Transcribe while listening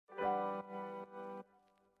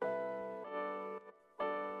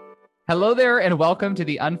Hello there, and welcome to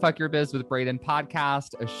the Unfuck Your Biz with Braden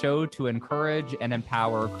podcast, a show to encourage and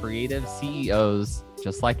empower creative CEOs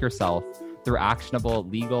just like yourself through actionable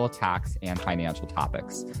legal, tax, and financial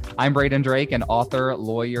topics. I'm Braden Drake, an author,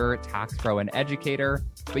 lawyer, tax pro, and educator,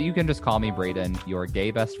 but you can just call me Braden, your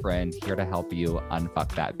gay best friend, here to help you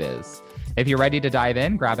unfuck that biz. If you're ready to dive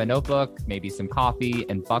in, grab a notebook, maybe some coffee,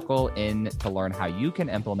 and buckle in to learn how you can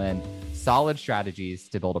implement solid strategies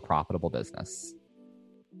to build a profitable business.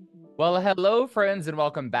 Well, hello, friends, and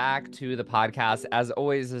welcome back to the podcast. As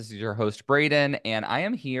always, this is your host, Braden, and I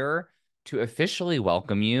am here to officially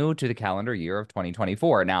welcome you to the calendar year of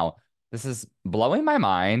 2024. Now, this is blowing my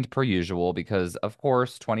mind per usual because, of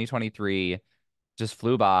course, 2023 just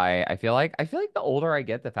flew by. I feel like the older I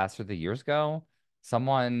get, the faster the years go.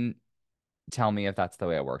 Someone tell me if that's the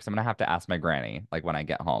way it works. I'm gonna have to ask my granny, like when I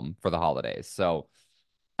get home for the holidays. So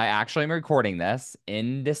I actually am recording this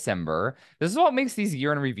in December. This is what makes these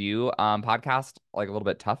year in review podcasts like a little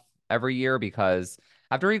bit tough every year because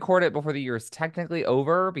I have to record it before the year is technically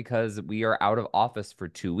over because we are out of office for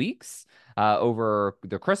 2 weeks over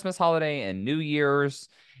the Christmas holiday and New Year's.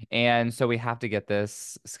 And so we have to get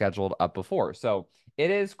this scheduled up before. So it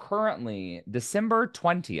is currently December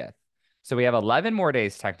 20th. So we have 11 more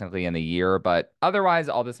days technically in the year, but otherwise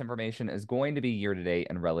all this information is going to be year to date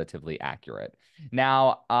and relatively accurate.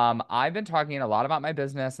 Now, I've been talking a lot about my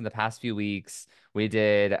business in the past few weeks. We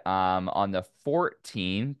did on the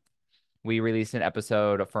 14th, we released an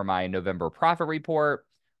episode for my November profit report.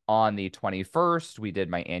 On the 21st, we did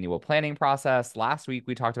my annual planning process. Last week,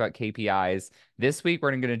 we talked about KPIs. This week,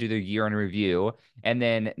 we're going to do the year in review. And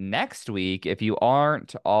then next week, if you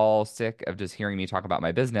aren't all sick of just hearing me talk about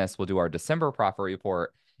my business, we'll do our December profit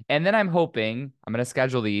report. And then I'm going to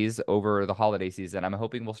schedule these over the holiday season. I'm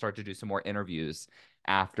hoping we'll start to do some more interviews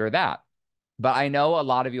after that. But I know a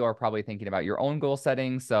lot of you are probably thinking about your own goal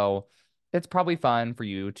setting. So it's probably fun for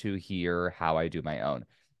you to hear how I do my own.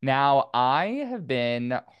 Now, I have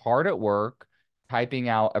been hard at work typing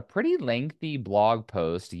out a pretty lengthy blog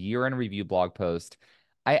post, year in review blog post.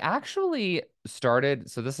 I actually started,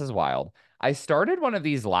 so this is wild. I started one of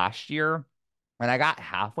these last year and I got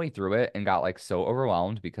halfway through it and got like so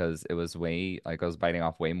overwhelmed because it was I was biting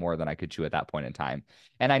off way more than I could chew at that point in time.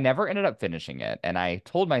 And I never ended up finishing it. And I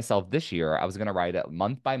told myself this year I was going to write it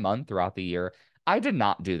month by month throughout the year. I did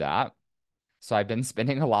not do that. So I've been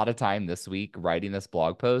spending a lot of time this week writing this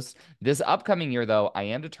blog post. This upcoming year, though, I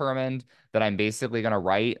am determined that I'm basically going to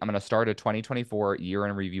I'm going to start a 2024 year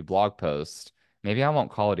in review blog post. Maybe I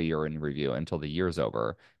won't call it a year in review until the year's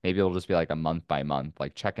over. Maybe it'll just be like a month by month,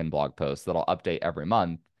 like check-in blog post that I'll update every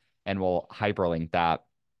month and we'll hyperlink that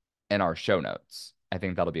in our show notes. I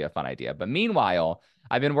think that'll be a fun idea. But meanwhile,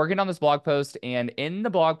 I've been working on this blog post, and in the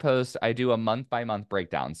blog post, I do a month by month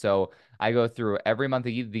breakdown. So I go through every month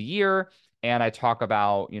of the year and I talk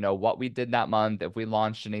about, what we did that month, if we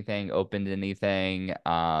launched anything, opened anything.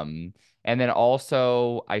 And then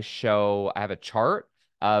also I have a chart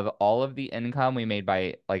of all of the income we made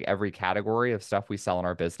by like every category of stuff we sell in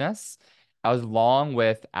our business, along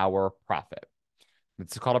with our profit.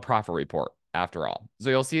 It's called a profit report after all. So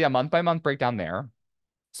you'll see a month by month breakdown there.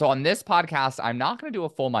 So on this podcast, I'm not going to do a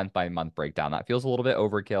full month by month breakdown. That feels a little bit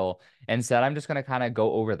overkill. Instead, I'm just going to kind of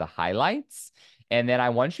go over the highlights. And then I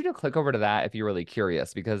want you to click over to that if you're really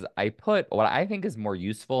curious, because I put what I think is more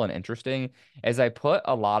useful and interesting is I put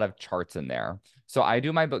a lot of charts in there. So I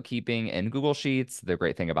do my bookkeeping in Google Sheets. The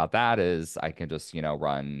great thing about that is I can just,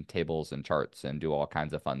 run tables and charts and do all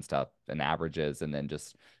kinds of fun stuff and averages and then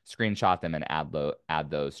just screenshot them and add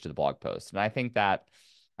those to the blog post. And I think that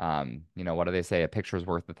what do they say? A picture is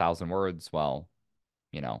worth 1,000 words. Well,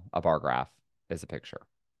 a bar graph is a picture.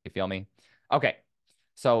 You feel me? Okay.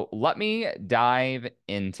 So let me dive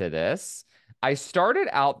into this. I started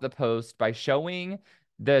out the post by showing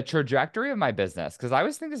the trajectory of my business because I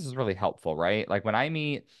always think this is really helpful, right? Like when I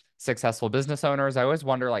meet successful business owners, I always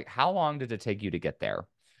wonder like, how long did it take you to get there?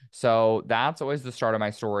 So that's always the start of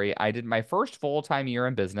my story. I did my first full-time year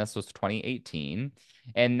in business was 2018.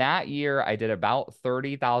 And that year I did about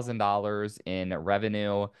 $30,000 in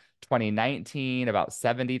revenue. 2019, about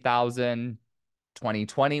 70,000.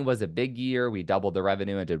 2020 was a big year. We doubled the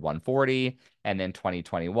revenue and did 140. And then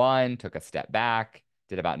 2021 took a step back,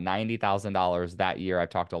 did about $90,000 that year. I've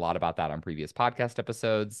talked a lot about that on previous podcast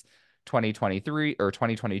episodes. 2023 or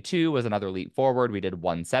 2022 was another leap forward. We did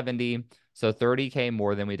 170. So 30K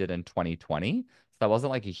more than we did in 2020. So that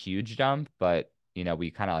wasn't like a huge jump, but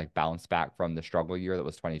we kind of like bounced back from the struggle year that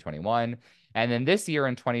was 2021. And then this year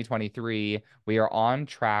in 2023, we are on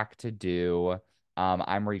track to do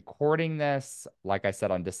I'm recording this, like I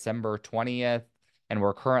said, on December 20th, And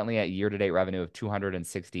we're currently at year-to-date revenue of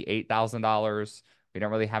 $268,000. We don't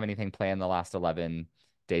really have anything planned the last 11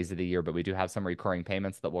 days of the year, but we do have some recurring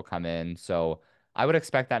payments that will come in. So I would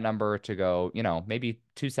expect that number to go, maybe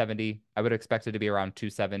 270. I would expect it to be around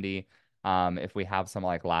 270. If we have some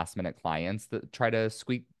like last minute clients that try to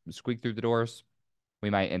squeak through the doors, we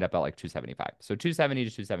might end up at like 275. So 270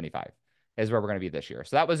 to 275 is where we're going to be this year.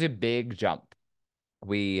 So that was a big jump.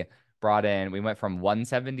 We went from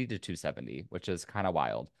 170 to 270, which is kind of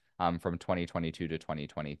wild, from 2022 to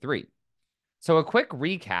 2023. So a quick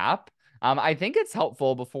recap. I think it's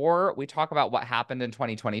helpful before we talk about what happened in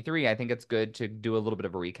 2023. I think it's good to do a little bit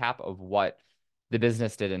of a recap of what the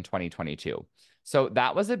business did in 2022. So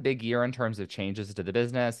that was a big year in terms of changes to the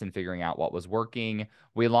business and figuring out what was working.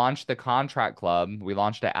 We launched the Contract Club. We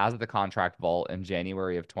launched it as the Contract Vault in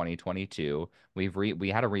January of 2022. We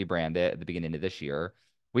had to rebrand it at the beginning of this year.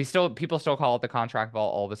 People still call it the Contract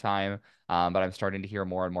Vault all the time, but I'm starting to hear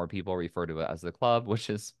more and more people refer to it as the club, which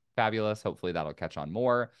is fabulous. Hopefully that'll catch on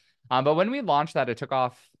more. But when we launched that, it took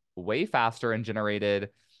off way faster and generated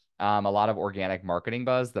a lot of organic marketing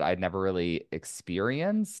buzz that I'd never really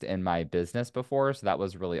experienced in my business before. So that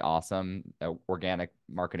was really awesome. Organic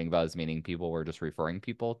marketing buzz, meaning people were just referring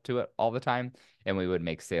people to it all the time, and we would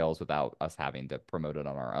make sales without us having to promote it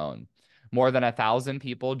on our own. More than 1,000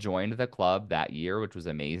 people joined the club that year, which was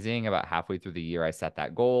amazing. About halfway through the year, I set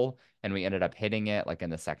that goal, and we ended up hitting it like in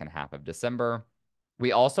the second half of December.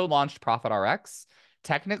 We also launched ProfitRx.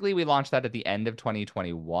 Technically, we launched that at the end of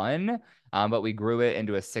 2021, but we grew it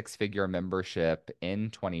into a six-figure membership in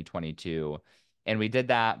 2022. And we did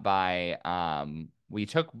that by, we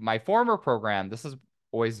took my former program. This is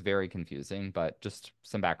always very confusing, but just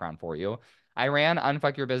some background for you. I ran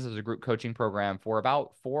Unfuck Your Biz as a group coaching program for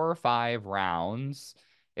about 4 or 5 rounds.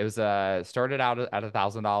 It was started out at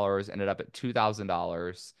 $1,000, ended up at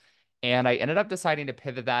 $2,000. And I ended up deciding to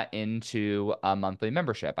pivot that into a monthly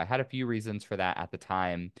membership. I had a few reasons for that at the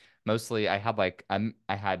time. Mostly I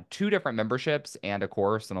had 2 different memberships and a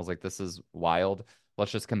course, and I was like, this is wild.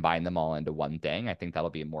 Let's just combine them all into one thing. I think that'll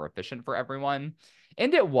be more efficient for everyone.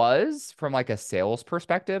 And it was from like a sales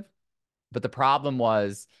perspective. But the problem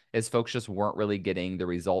is folks just weren't really getting the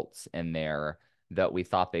results in there that we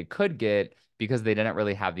thought they could get because they didn't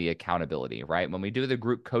really have the accountability, right? When we do the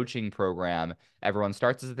group coaching program, everyone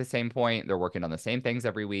starts at the same point. They're working on the same things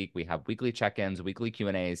every week. We have weekly check-ins, weekly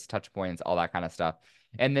Q&As, touch points, all that kind of stuff.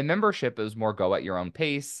 And the membership is more go at your own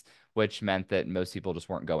pace, which meant that most people just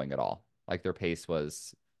weren't going at all. Like their pace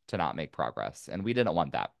was to not make progress. And we didn't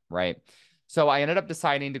want that, right? So I ended up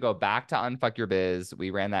deciding to go back to Unfuck Your Biz.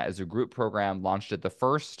 We ran that as a group program, launched it the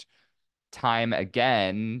first time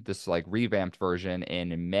again, this like revamped version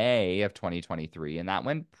in May of 2023. And that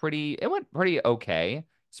went pretty okay.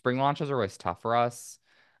 Spring launches are always tough for us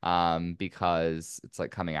because it's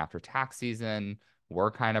like coming after tax season.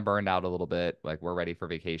 We're kind of burned out a little bit. Like we're ready for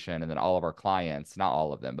vacation. And then all of our clients, not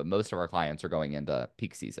all of them, but most of our clients are going into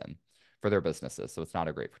peak season for their businesses. So it's not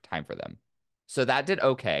a great time for them. So that did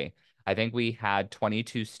okay. I think we had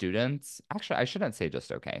 22 students. Actually, I shouldn't say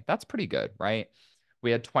just okay. That's pretty good, right? We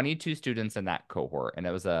had 22 students in that cohort, and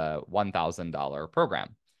it was a $1,000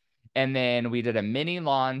 program. And then we did a mini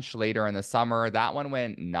launch later in the summer. That one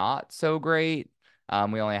went not so great.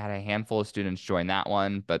 We only had a handful of students join that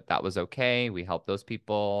one, but that was okay. We helped those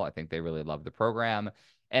people. I think they really loved the program.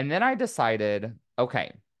 And then I decided,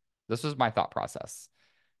 okay, this was my thought process.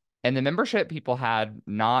 And the membership people had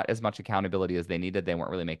not as much accountability as they needed. They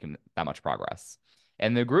weren't really making that much progress.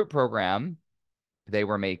 And the group program, they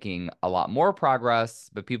were making a lot more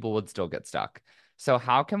progress, but people would still get stuck. So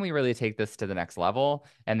how can we really take this to the next level?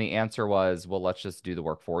 And the answer was, well, let's just do the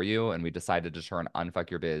work for you. And we decided to turn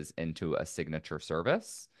Unfuck Your Biz into a signature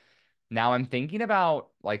service. Now I'm thinking about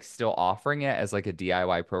like still offering it as like a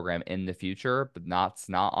DIY program in the future, but it's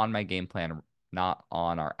not on my game plan, not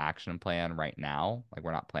on our action plan right now. Like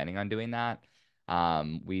we're not planning on doing that.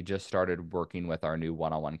 We just started working with our new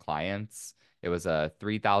one-on-one clients. It was a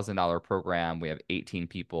 $3,000 program. We have 18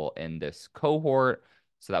 people in this cohort.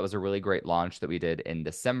 So that was a really great launch that we did in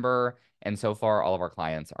December. And so far, all of our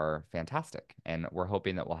clients are fantastic. And we're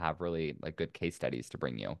hoping that we'll have really like good case studies to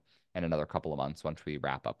bring you in another couple of months once we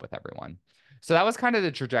wrap up with everyone. So that was kind of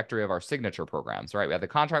the trajectory of our signature programs, right? We had the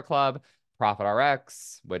Contract Club,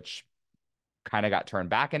 ProfitRx, which kind of got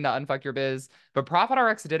turned back into Unfuck Your Biz, but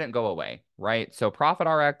ProfitRx didn't go away, right? So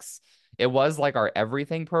ProfitRx, it was like our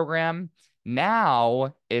everything program.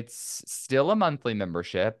 Now it's still a monthly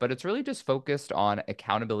membership, but it's really just focused on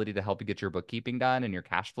accountability to help you get your bookkeeping done and your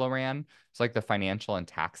cash flow ran. It's like the financial and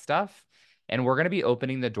tax stuff. And we're going to be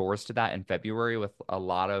opening the doors to that in February with a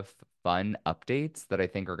lot of fun updates that I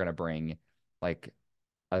think are going to bring like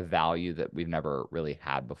a value that we've never really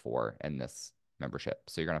had before in this membership.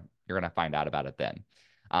 So you're gonna find out about it then.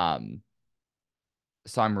 Um,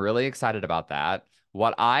 so I'm really excited about that.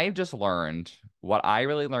 What I've just learned, what I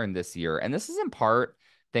really learned this year, and this is in part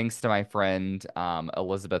thanks to my friend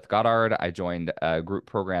Elizabeth Goddard. I joined a group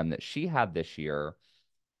program that she had this year,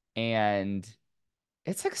 and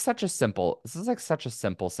it's like this is like such a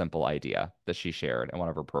simple idea that she shared in one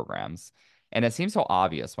of her programs. And it seems so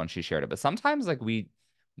obvious when she shared it, but sometimes like we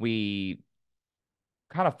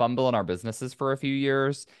kind of fumble in our businesses for a few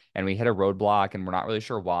years and we hit a roadblock and we're not really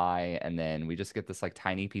sure why. And then we just get this like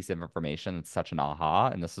tiny piece of information that's such an aha.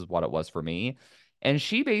 And this is what it was for me. And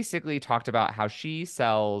she basically talked about how she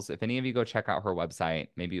sells. If any of you go check out her website,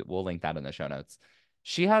 maybe we'll link that in the show notes.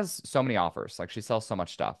 She has so many offers. Like she sells so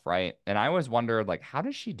much stuff, right? And I always wondered, like, how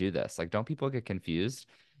does she do this? Like, don't people get confused?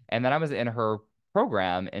 And then I was in her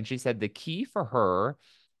program and she said the key for her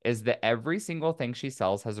is that every single thing she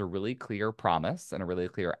sells has a really clear promise and a really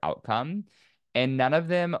clear outcome, and none of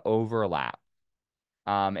them overlap.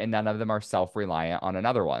 And none of them are self-reliant on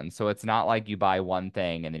another one. So it's not like you buy one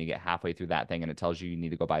thing and then you get halfway through that thing and it tells you you need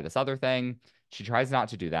to go buy this other thing. She tries not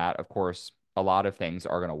to do that. Of course, a lot of things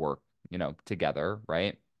are going to work, together,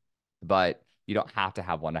 right? But you don't have to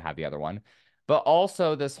have one to have the other one. But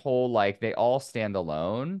also this whole like they all stand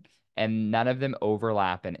alone and none of them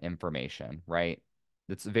overlap in information, right?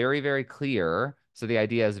 It's very, very clear. So the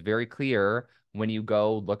idea is very clear when you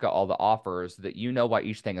go look at all the offers that you know what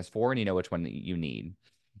each thing is for and you know which one that you need.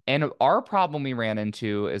 And our problem we ran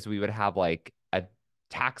into is we would have like a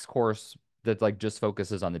tax course that like just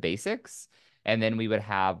focuses on the basics. And then we would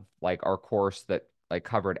have like our course that like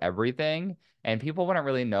covered everything and people wouldn't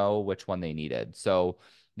really know which one they needed. So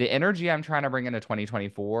the energy I'm trying to bring into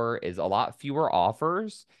 2024 is a lot fewer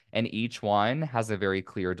offers and each one has a very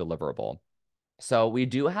clear deliverable. So we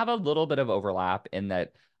do have a little bit of overlap in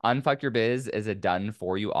that Unfuck Your Biz is a done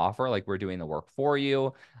for you offer, like we're doing the work for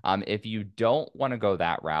you. If you don't want to go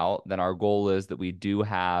that route, then our goal is that we do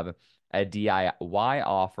have a DIY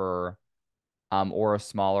offer or a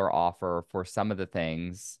smaller offer for some of the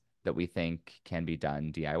things that we think can be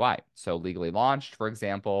done DIY. So legally launched, for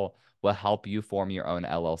example, will help you form your own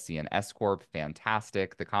LLC and S Corp.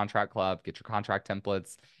 Fantastic. The Contract Club, get your contract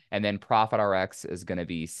templates. And then Profit RX is going to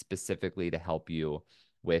be specifically to help you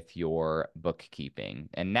with your bookkeeping.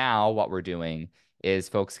 And now what we're doing is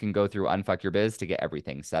folks can go through Unfuck Your Biz to get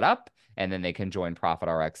everything set up. And then they can join Profit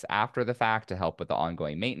RX after the fact to help with the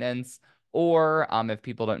ongoing maintenance. Or if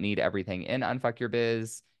people don't need everything in Unfuck Your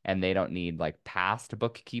Biz and they don't need like past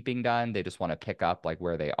bookkeeping done, they just want to pick up like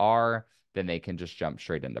where they are, then they can just jump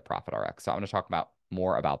straight into Profit RX. So I'm going to talk about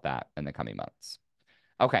more about that in the coming months.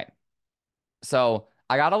 Okay. So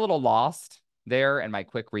I got a little lost there in my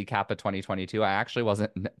quick recap of 2022. I actually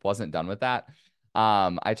wasn't done with that.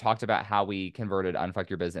 I talked about how we converted Unfuck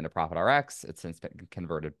Your Biz into Profit RX. It's since been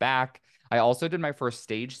converted back. I also did my first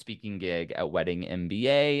stage speaking gig at Wedding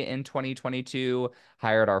MBA in 2022,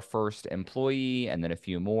 hired our first employee and then a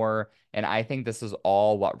few more. And I think this is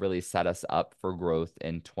all what really set us up for growth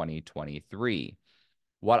in 2023.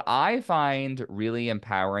 What I find really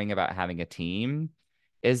empowering about having a team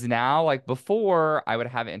is now, like before, I would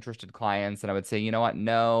have interested clients and I would say, you know what?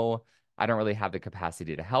 No, I don't really have the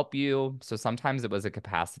capacity to help you. So sometimes it was a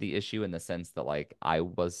capacity issue in the sense that like I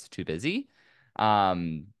was too busy.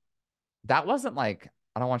 Um, that wasn't like,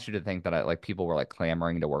 I don't want you to think that I like people were like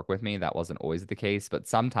clamoring to work with me. That wasn't always the case, but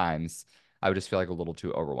sometimes I would just feel like a little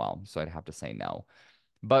too overwhelmed. So I'd have to say no.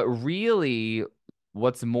 But really,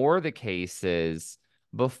 what's more the case is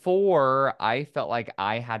before I felt like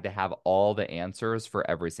I had to have all the answers for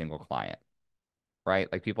every single client,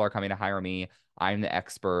 right? Like people are coming to hire me. I'm the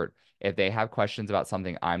expert. If they have questions about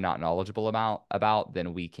something I'm not knowledgeable about,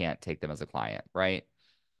 then we can't take them as a client, right?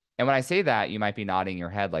 And when I say that, you might be nodding your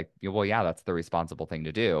head like, well, yeah, that's the responsible thing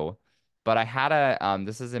to do. But I had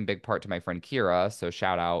this is in big part to my friend Kira. So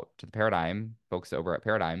shout out to the Paradigm folks over at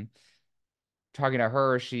Paradigm talking to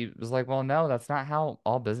her, she was like, well, no, that's not how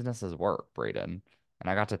all businesses work, Braden. And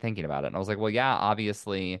I got to thinking about it. And I was like, well, yeah,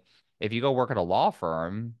 obviously, if you go work at a law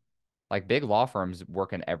firm, like big law firms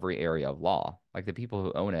work in every area of law. Like the people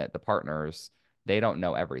who own it, the partners, they don't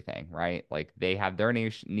know everything, right? Like they have their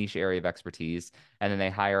niche area of expertise, and then they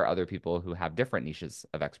hire other people who have different niches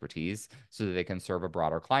of expertise so that they can serve a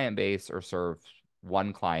broader client base or serve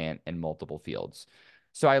one client in multiple fields.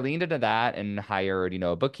 So I leaned into that and hired,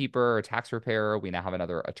 a bookkeeper, a tax preparer. We now have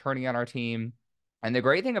another attorney on our team. And the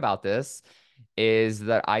great thing about this is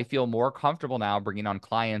that I feel more comfortable now bringing on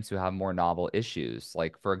clients who have more novel issues.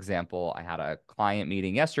 Like, for example, I had a client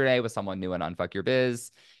meeting yesterday with someone new in Unfuck Your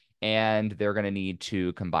Biz, and they're going to need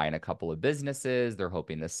to combine a couple of businesses. They're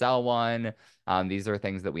hoping to sell one. These are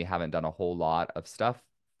things that we haven't done a whole lot of stuff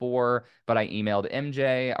for, but I emailed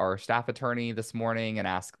MJ, our staff attorney, this morning and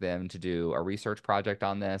asked them to do a research project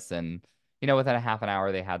on this. And, within a half an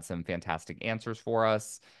hour, they had some fantastic answers for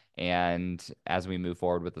us. And as we move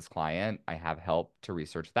forward with this client, I have help to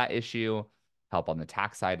research that issue, help on the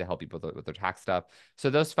tax side to help people with their tax stuff. So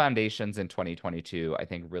those foundations in 2022, I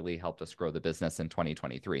think really helped us grow the business in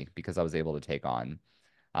 2023 because I was able to take on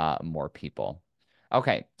more people.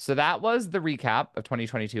 Okay, so that was the recap of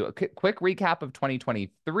 2022. A quick recap of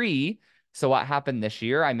 2023. So what happened this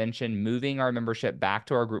year? I mentioned moving our membership back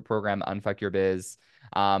to our group program, Unfuck Your Biz.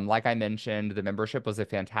 Like I mentioned, the membership was a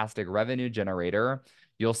fantastic revenue generator.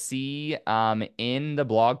 You'll see in the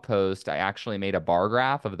blog post, I actually made a bar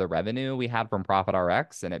graph of the revenue we had from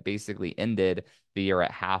ProfitRx, and it basically ended the year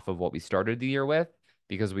at half of what we started the year with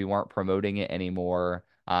because we weren't promoting it anymore.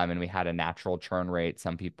 And we had a natural churn rate.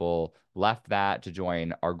 Some people left that to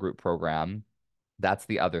join our group program. That's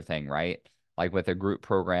the other thing, right? Like with a group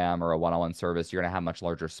program or a one-on-one service, you're going to have much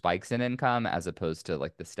larger spikes in income as opposed to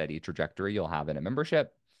like the steady trajectory you'll have in a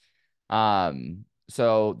membership.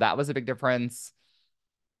 So that was a big difference.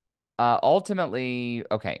 Ultimately,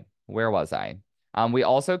 okay, where was I? We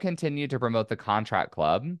also continued to promote the contract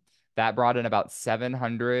club. That brought in about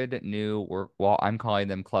 700 new work. Well, I'm calling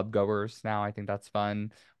them club goers now. I think that's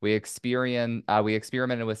fun. We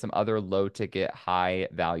experimented with some other low ticket, high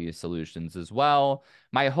value solutions as well.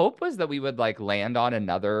 My hope was that we would like land on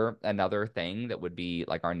another thing that would be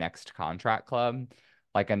like our next contract club,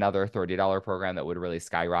 like another $30 program that would really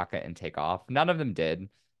skyrocket and take off. None of them did.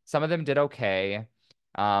 Some of them did okay.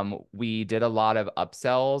 We did a lot of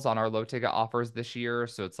upsells on our low ticket offers this year.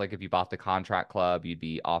 So it's like if you bought the contract club, you'd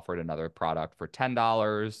be offered another product for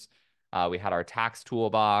 $10. We had our tax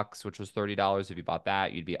toolbox, which was $30. If you bought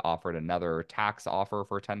that, you'd be offered another tax offer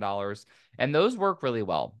for $10. And those work really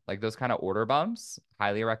well. Like those kind of order bumps,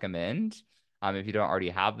 highly recommend. If you don't already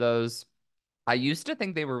have those. I used to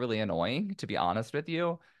think they were really annoying, to be honest with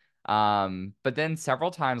you. But then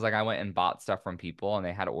several times, like I went and bought stuff from people and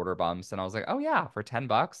they had order bumps, and I was like, oh yeah, for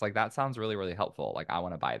 $10, like that sounds really, really helpful. Like I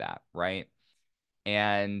want to buy that, right?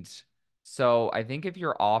 And so I think if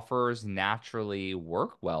your offers naturally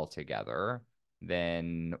work well together,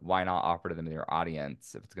 then why not offer to them in your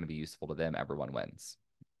audience? If it's going to be useful to them, everyone wins.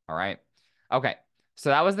 All right. Okay. So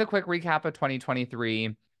that was the quick recap of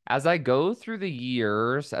 2023. As I go through the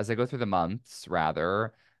years, as I go through the months,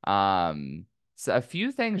 rather, so a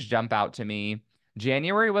few things jump out to me.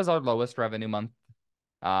 January was our lowest revenue month,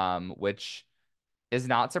 which is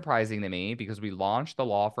not surprising to me because we launched the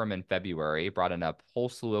law firm in February, brought in a whole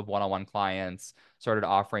slew of one-on-one clients, started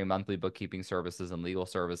offering monthly bookkeeping services and legal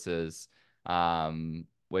services,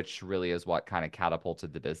 which really is what kind of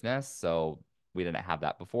catapulted the business. So we didn't have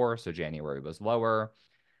that before. So January was lower.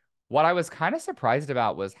 What I was kind of surprised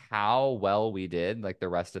about was how well we did like the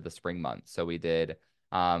rest of the spring months. So we did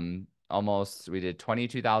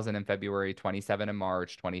 22,000 in February, 27 in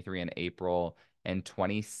March, 23 in April, and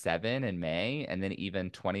 27 in May, and then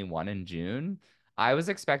even 21 in June. I was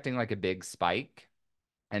expecting like a big spike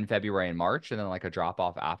in February and March and then like a drop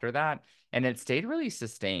off after that. And it stayed really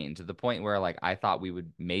sustained to the point where like I thought we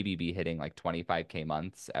would maybe be hitting like 25K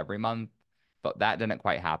months every month, but that didn't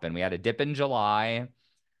quite happen. We had a dip in July.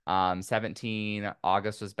 17,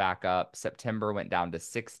 August was back up. September went down to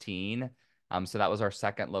 16. So that was our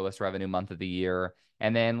second lowest revenue month of the year.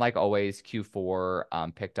 And then, like always,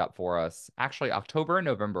 Q4 picked up for us. Actually, October and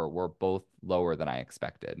November were both lower than I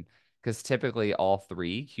expected because typically all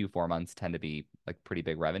three Q4 months tend to be like pretty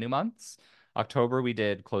big revenue months. October, we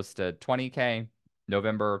did close to 20K,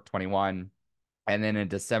 November, 21. And then in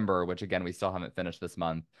December, which again, we still haven't finished this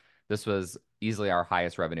month, this was easily our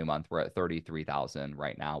highest revenue month. We're at 33,000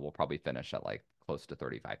 right now. We'll probably finish at like close to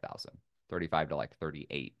 35,000, 35 to like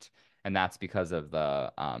 38. And that's because of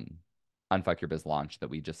the Unfuck Your Biz launch that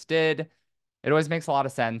we just did. It always makes a lot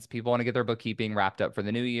of sense. People want to get their bookkeeping wrapped up for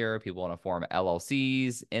the new year. People want to form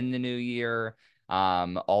LLCs in the new year.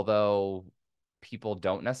 Although people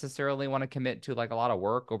don't necessarily want to commit to like a lot of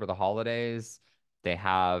work over the holidays, they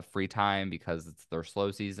have free time because it's their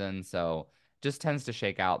slow season. So just tends to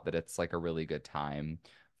shake out that it's like a really good time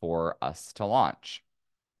for us to launch.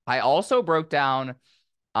 I also broke down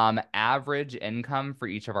average income for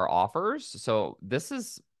each of our offers. So this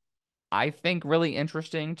is, I think, really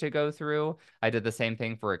interesting to go through. I did the same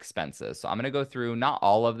thing for expenses. So I'm going to go through not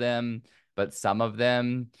all of them, but some of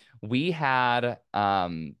them. We had,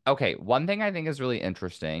 okay, one thing I think is really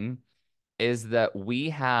interesting is that we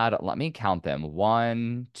had, let me count them,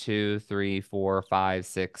 1, 2, 3, 4, 5,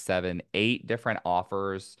 6, 7, 8 different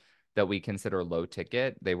offers that we consider low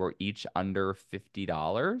ticket. They were each under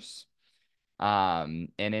 $50. And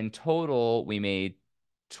in total, we made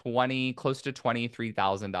close to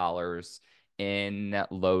 $23,000 in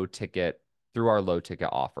low ticket through our low ticket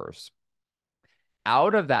offers.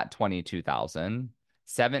 Out of that 22,000,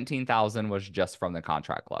 17,000 was just from the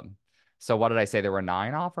contract club. So what did I say? There were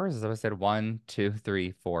 9 offers. As I said, 1, 2,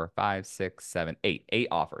 3, 4, 5, 6, 7, 8. 8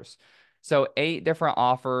 offers. So 8 different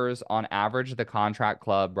offers. On average, the contract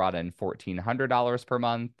club brought in $1,400 per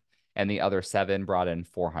month, and the other 7 brought in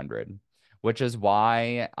 400, which is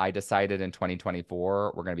why I decided in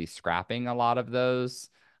 2024 we're going to be scrapping a lot of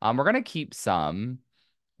those. We're going to keep some.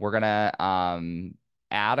 We're gonna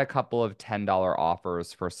add a couple of $10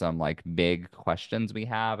 offers for some like big questions we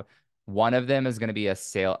have. One of them is going to be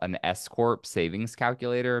an S Corp savings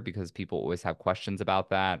calculator because people always have questions about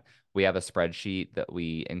that. We have a spreadsheet that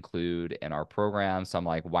we include in our program. So I'm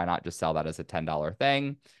like, why not just sell that as a $10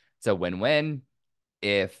 thing? It's a win-win.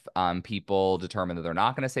 If people determine that they're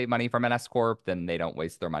not going to save money from an S Corp, then they don't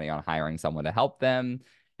waste their money on hiring someone to help them.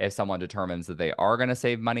 If someone determines that they are going to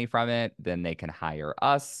save money from it, then they can hire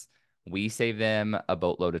us. We save them a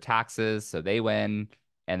boatload of taxes, so they win,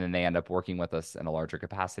 and then they end up working with us in a larger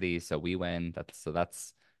capacity, so we win.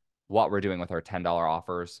 That's what we're doing with our $10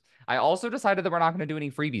 offers. I also decided that we're not going to do any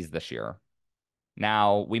freebies this year.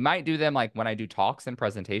 Now, we might do them like when I do talks and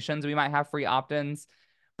presentations, we might have free opt-ins,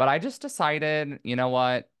 but I just decided, you know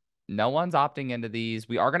what? No one's opting into these.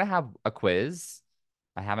 We are going to have a quiz.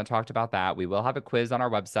 I haven't talked about that. We will have a quiz on our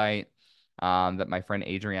website that my friend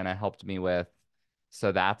Adriana helped me with.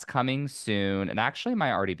 So that's coming soon. And actually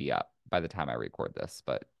might already be up by the time I record this,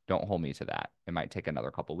 but don't hold me to that. It might take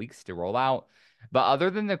another couple weeks to roll out. But other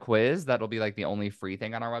than the quiz, that'll be like the only free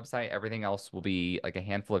thing on our website. Everything else will be like a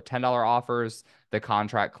handful of $10 offers, the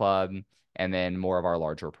contract club, and then more of our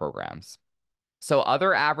larger programs. So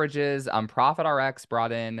other averages, ProfitRx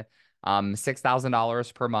brought in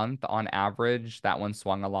 $6,000 per month on average. That one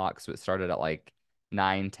swung a lot because it started at like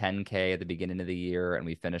 9, 10K at the beginning of the year, and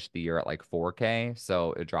we finished the year at like 4K.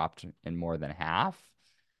 So it dropped in more than half.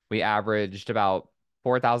 We averaged about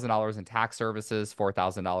 $4,000 in tax services,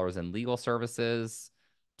 $4,000 in legal services.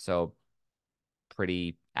 So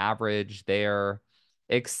pretty average there.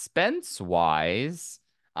 Expense wise,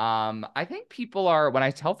 I think people are, when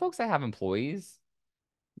I tell folks I have employees,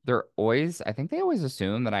 I think they always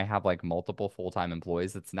assume that I have like multiple full-time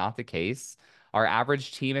employees. That's not the case. Our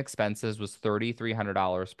average team expenses was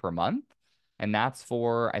 $3,300 per month. And that's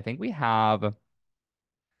for, I think we have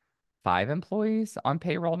 5 employees on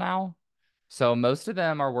payroll now. So most of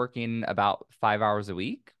them are working about 5 hours a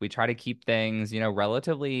week. We try to keep things,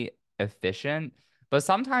 relatively efficient, but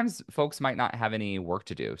sometimes folks might not have any work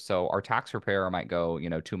to do. So our tax preparer might go,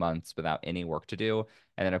 2 months without any work to do.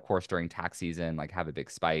 And then of course during tax season, like have a big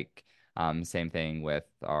spike. Same thing with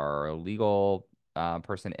our legal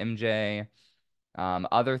person, MJ.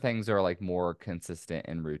 Other things are like more consistent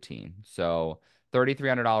and routine. So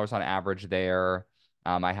 $3,300 on average there.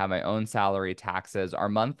 I have my own salary, taxes, our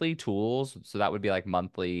monthly tools. So that would be like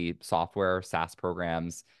monthly software, SaaS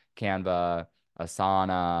programs, Canva,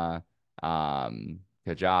 Asana,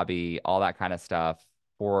 Kajabi, all that kind of stuff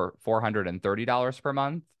for $430 per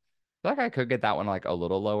month. I feel like I could get that one like a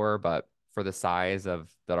little lower, but for the size of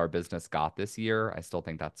that our business got this year, I still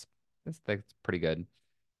think that's pretty good.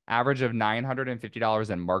 Average of $950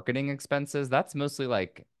 in marketing expenses. That's mostly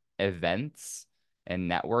like events and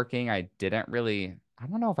networking. I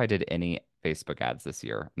don't know if I did any Facebook ads this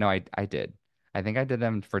year. No, I did. I think I did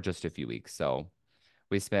them for just a few weeks. So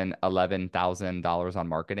we spent $11,000 on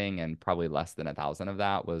marketing, and probably less than 1,000 of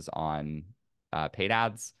that was on paid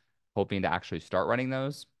ads, hoping to actually start running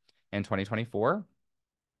those in 2024.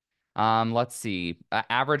 Let's see.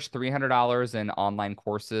 Average $300 in online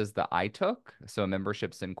courses that I took. So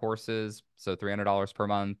memberships and courses. So $300 per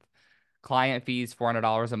month. Client fees,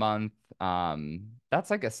 $400 a month. That's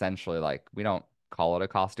like essentially like, we don't call it a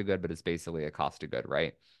cost of good, but it's basically a cost of good,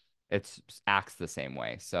 right? It acts the same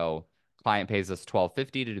way. So client pays us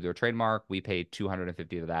 $1,250 to do their trademark. We pay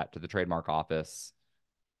 $250 of that to the trademark office.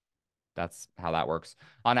 That's how that works.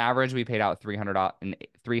 On average, we paid out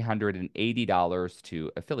 $380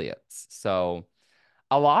 to affiliates. So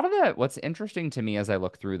a lot of it, what's interesting to me as I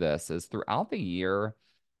look through this is throughout the year,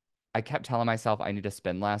 I kept telling myself I need to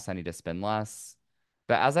spend less, I need to spend less.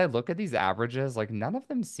 But as I look at these averages, like none of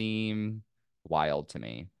them seem wild to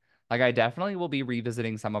me. Like I definitely will be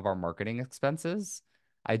revisiting some of our marketing expenses.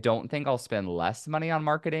 I don't think I'll spend less money on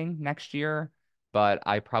marketing next year, but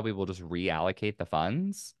I probably will just reallocate the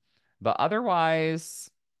funds. But otherwise,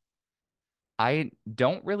 I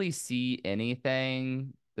don't really see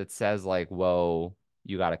anything that says like, whoa,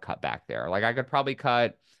 you got to cut back there. Like I could probably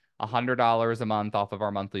cut $100 a month off of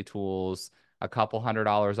our monthly tools, a couple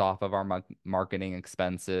 $100 off of our marketing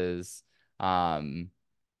expenses.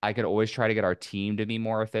 I could always try to get our team to be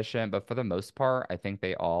more efficient, but for the most part, I think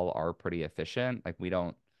they all are pretty efficient. Like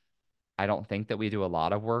I don't think that we do a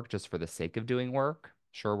lot of work just for the sake of doing work.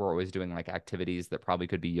 Sure, we're always doing like activities that probably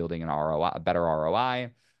could be yielding an ROI, a better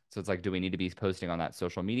ROI. So it's like, do we need to be posting on that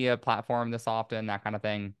social media platform this often, that kind of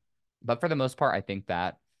thing? But for the most part, I think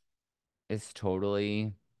that is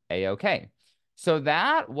totally a-okay. So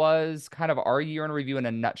that was kind of our year in review in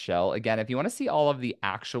a nutshell. Again, if you want to see all of the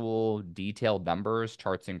actual detailed numbers,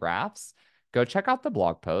 charts, and graphs, go check out the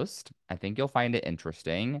blog post. I think you'll find it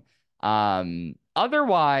interesting.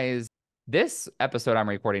 Otherwise, this episode I'm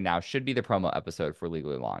recording now should be the promo episode for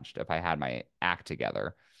Legally Launched if I had my act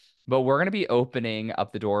together. But we're going to be opening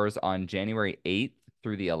up the doors on January 8th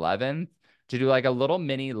through the 11th to do like a little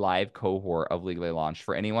mini live cohort of Legally Launched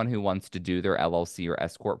for anyone who wants to do their LLC or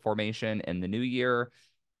S Corp formation in the new year.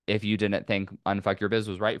 If you didn't think Unfuck Your Biz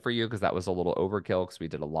was right for you, because that was a little overkill, because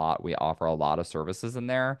we offer a lot of services in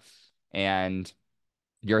there. And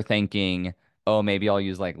you're thinking, oh, maybe I'll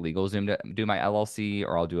use like LegalZoom to do my LLC,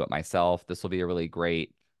 or I'll do it myself. This will be a really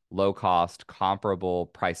great, low cost, comparable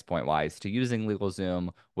price point wise to using LegalZoom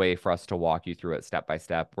way for us to walk you through it step by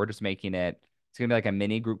step. We're just making it, it's going to be like a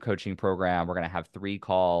mini group coaching program. We're going to have 3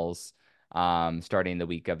 calls starting the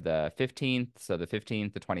week of the 15th. So the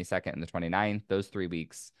 15th, the 22nd, and the 29th, those 3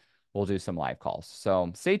 weeks, we'll do some live calls.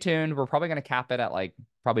 So stay tuned. We're probably going to cap it at like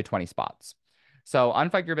probably 20 spots. So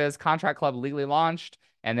Unfuck Your Biz, Contract Club, Legally Launched.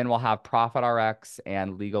 And then we'll have Profit RX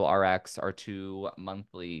and Legal RX, our 2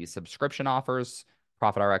 monthly subscription offers.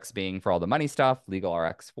 Profit RX being for all the money stuff, Legal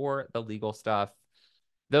RX for the legal stuff.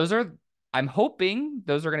 I'm hoping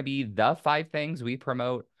those are going to be the 5 things we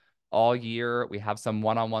promote all year. We have some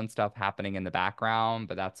one-on-one stuff happening in the background,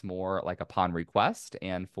 but that's more like upon request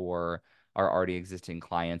and for our already existing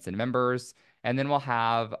clients and members. And then we'll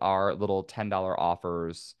have our little $10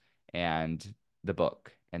 offers and the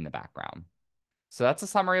book in the background. So that's a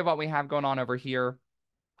summary of what we have going on over here.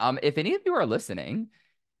 If any of you are listening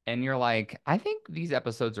and you're like, I think these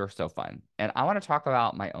episodes are so fun and I want to talk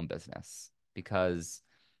about my own business because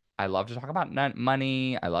I love to talk about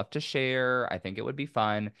money. I love to share. I think it would be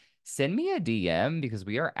fun. Send me a DM because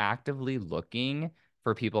we are actively looking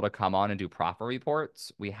for people to come on and do profit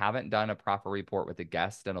reports. We haven't done a profit report with a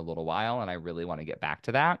guest in a little while, and I really want to get back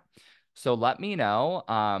to that. So let me know.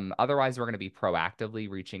 Otherwise, we're going to be proactively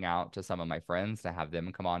reaching out to some of my friends to have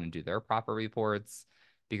them come on and do their profit reports.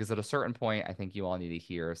 Because at a certain point, I think you all need to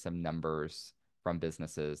hear some numbers from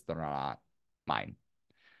businesses that are not mine.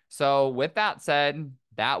 So with that said,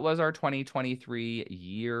 that was our 2023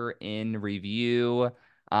 year in review.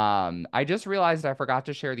 I just realized I forgot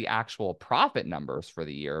to share the actual profit numbers for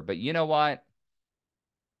the year. But you know what?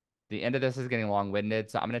 The end of this is getting long-winded,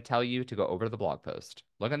 so I'm going to tell you to go over to the blog post.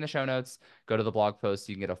 Look in the show notes, go to the blog post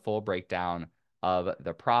so you can get a full breakdown of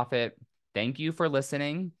the profit. Thank you for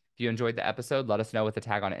listening. If you enjoyed the episode, let us know with a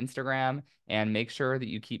tag on Instagram, and make sure that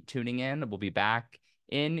you keep tuning in. We'll be back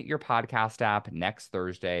in your podcast app next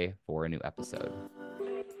Thursday for a new episode.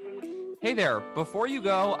 Hey there, before you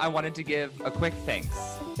go, I wanted to give a quick thanks.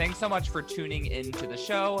 Thanks so much for tuning into the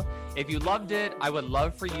show. If you loved it, I would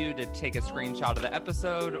love for you to take a screenshot of the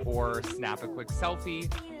episode or snap a quick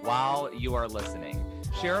selfie while you are listening.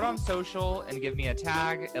 Share it on social and give me a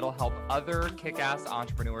tag. It'll help other kick-ass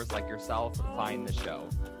entrepreneurs like yourself find the show.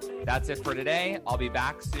 That's it for today. I'll be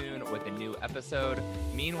back soon with a new episode.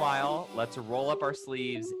 Meanwhile, let's roll up our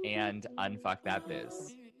sleeves and unfuck that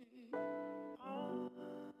biz.